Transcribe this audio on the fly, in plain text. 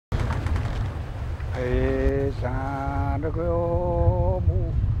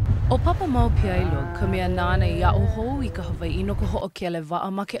O Papa Mau Piailug, ka mea nāna ia o hou I ka Hawaii no ka ho'okele wa'a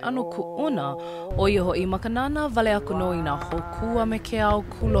ma ke ano ku'una o ia ho'i ma ka nāna vale aku no I nā hokua me ke au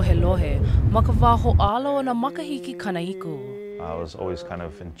kulohelohe ma ka wā ho'alo o nā makahiki kanaiku. I was always kind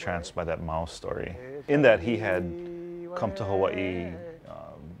of entranced by that Mau story. In that he had come to Hawaii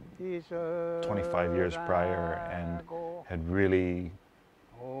 25 years prior and had really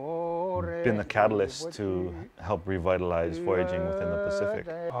been the catalyst to help revitalize voyaging within the Pacific.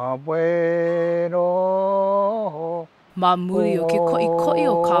 Ma muri o ke ko'i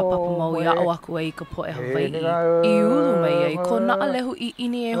o ka Papa Mau ia o aku ai ka po'e Hawaii. I ulu mai ai ko na'alehu I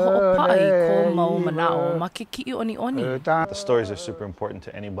ini e ho'opa'a I ko mau mana'o ma ke ki'i oni. The stories are super important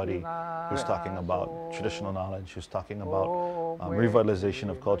to anybody who's talking about traditional knowledge, who's talking about revitalization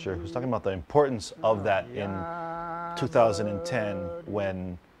of culture, who's talking about the importance of that in 2010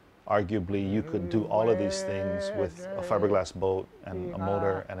 when arguably you could do all of these things with a fiberglass boat and a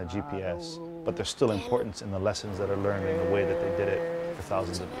motor and a GPS, but there's still importance in the lessons that are learned in the way that they did it for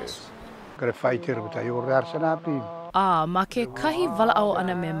thousands of years. Ma ke kahi wala'au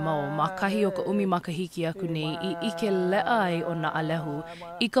ana me mau, ma kahi o ka umi makahiki aku nei I ike le'a ai o na'alehu,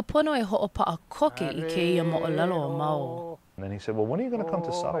 I ka pono e ho'opa'a koke I ke ia mo Olelo o Mau. And then he said, well, when are you going to come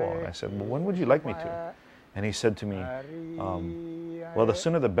to Samoa? And I said, well, when would you like me to? And he said to me, well, the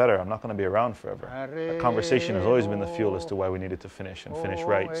sooner the better. I'm not going to be around forever. The conversation has always been the fuel as to why we needed to finish and finish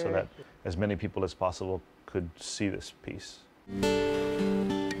right so that as many people as possible could see this piece.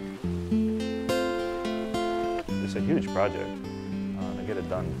 It's a huge project. To get it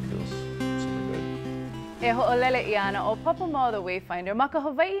done feels super good. E ho'olele I ana o Papa Mau the Wayfinder ma ka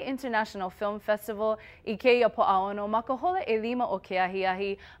Hawaii International Film Festival I keia po'aono ma ka hola 5 o ke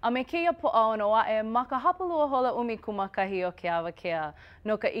ahiahi a me keia po'aono a'e ma ka hapalua hola 12 o ke awakea.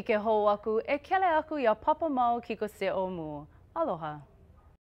 No ka ike hou aku e kele aku ia Papa Mau ki ko se o mu. Aloha.